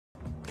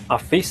A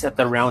feast at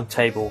the round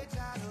table.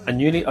 A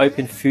newly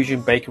opened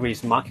fusion bakery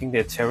is marking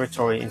their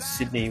territory in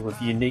Sydney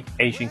with unique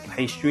Asian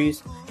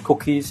pastries,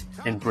 cookies,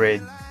 and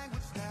bread.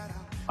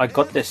 I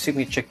got their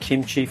signature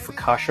kimchi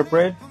focaccia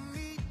bread,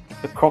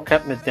 the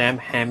croquette madame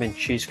ham and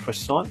cheese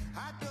croissant,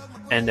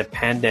 and the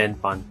pandan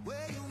bun.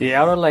 The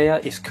outer layer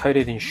is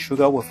coated in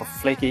sugar with a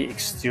flaky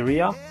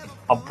exterior,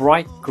 a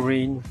bright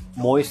green,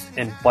 moist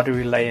and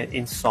buttery layer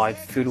inside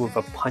filled with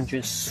a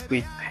pungent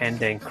sweet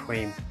pandan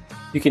cream.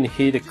 You can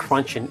hear the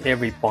crunch in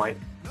every bite.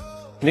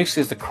 Next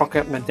is the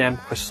croquette madame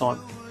croissant.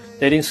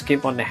 They didn't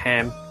skimp on the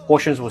ham.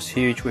 Portions was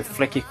huge with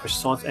flaky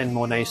croissants and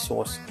Mornay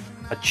sauce,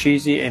 a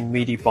cheesy and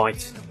meaty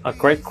bite, a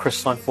great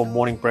croissant for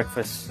morning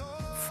breakfast.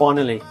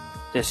 Finally,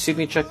 their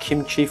signature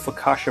kimchi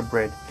focaccia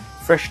bread,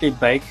 freshly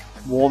baked,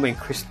 warm and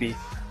crispy.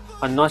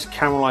 A nice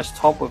caramelized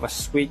top with a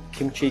sweet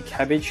kimchi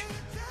cabbage.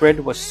 Bread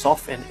was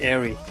soft and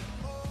airy.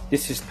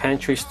 This is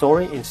Pantry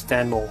Story in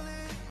Stanmore.